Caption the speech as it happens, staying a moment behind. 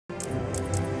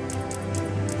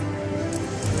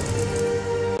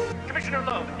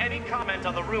Commissioner Loeb, any comment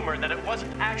on the rumor that it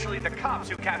wasn't actually the cops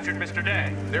who captured Mr.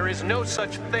 Day? There is no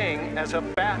such thing as a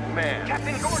Batman.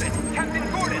 Captain Gordon! Captain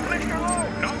Gordon! Commissioner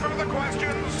Loeb! No further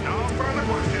questions. No further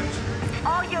questions.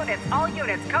 All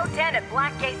units, code 10 at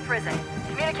Blackgate Prison.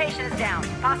 Communication is down.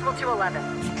 Possible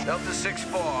 211. Delta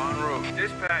 6-4, en route.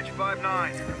 Dispatch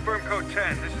 5-9. Confirm code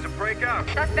 10. This is a breakout.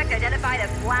 Suspect identified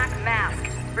as Black Mask.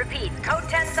 Repeat, code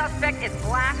 10 suspect is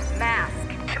Black Mask.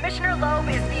 Commissioner Loeb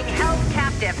is being held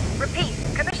captive. Repeat,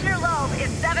 Commissioner Loeb is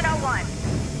 701.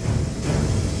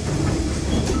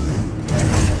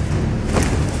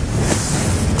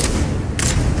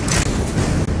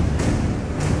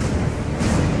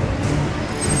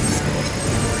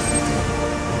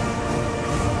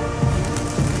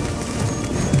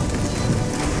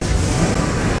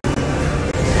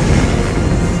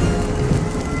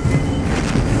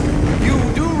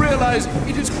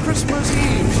 It is Christmas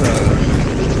Eve, sir.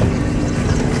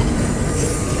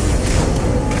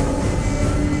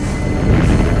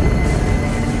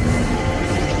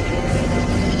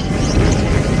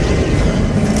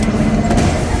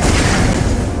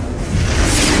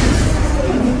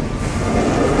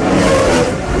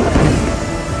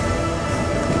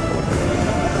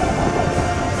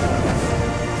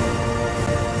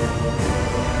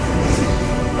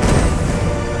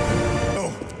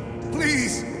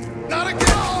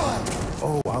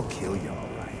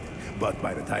 But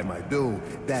by the time I do,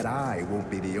 that eye won't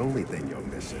be the only thing you're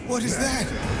missing. What is that?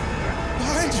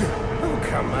 Behind you! Oh,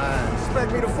 come on.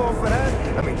 Expect me to fall for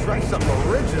that? I mean, try something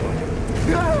original.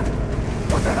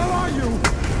 What the hell are you?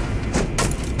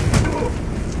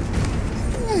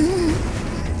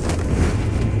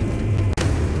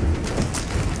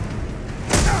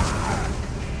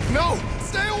 No!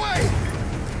 Stay away!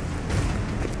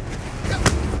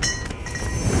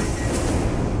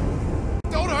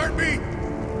 Don't hurt me!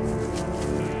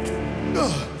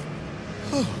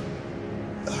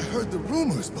 I heard the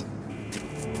rumors, but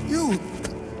you're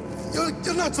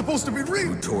not supposed to be real.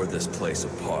 Who tore this place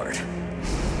apart?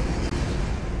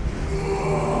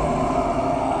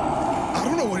 I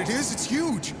don't know what it is. It's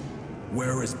huge.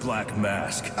 Where is Black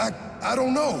Mask? I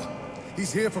don't know.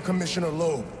 He's here for Commissioner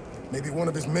Loeb. Maybe one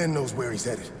of his men knows where he's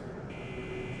headed.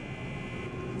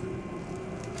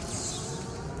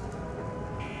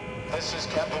 This is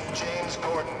Captain James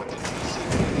Gordon with the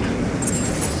GCPD.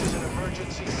 This is an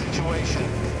emergency situation,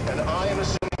 and I am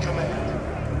assuming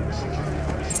command. Security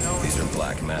personnel... These are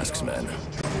Black Mask's men.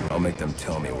 I'll make them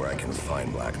tell me where I can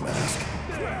find Black Mask.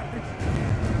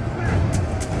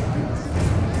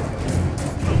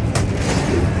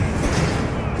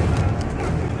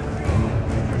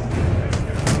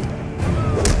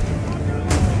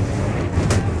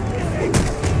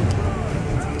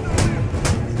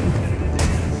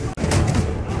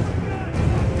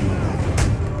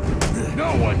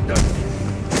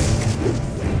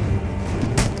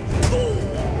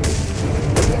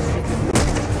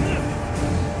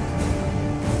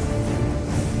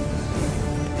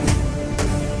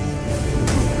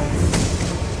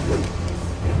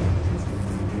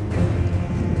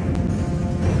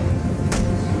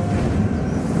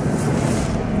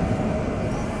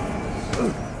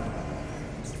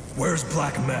 Where's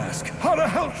Black Mask? How the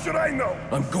hell should I know?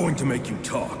 I'm going to make you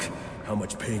talk. How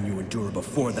much pain you endure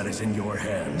before that is in your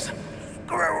hands.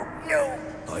 Screw you!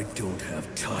 I don't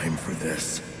have time for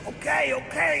this. Okay.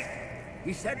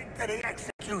 He's heading to the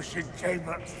execution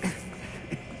chamber.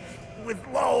 With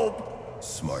Loeb.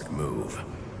 Smart move.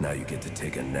 Now you get to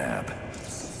take a nap.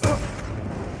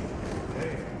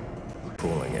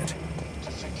 Pulling it.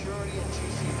 Security and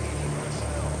GCPD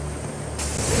personnel.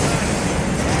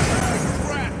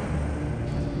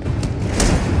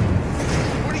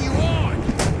 What are you on?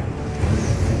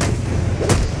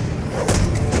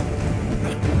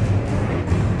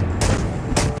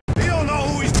 He don't know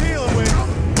who he's dealing with.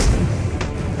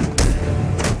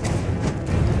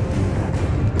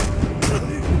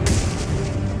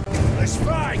 Let's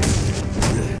fight!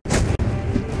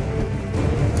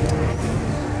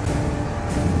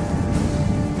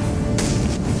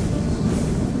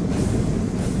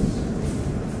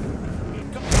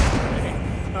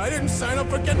 I didn't sign up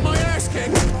for getting my ass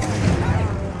kicked! Hey,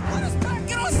 let us back!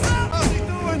 Get us out! How's he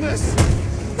doing this?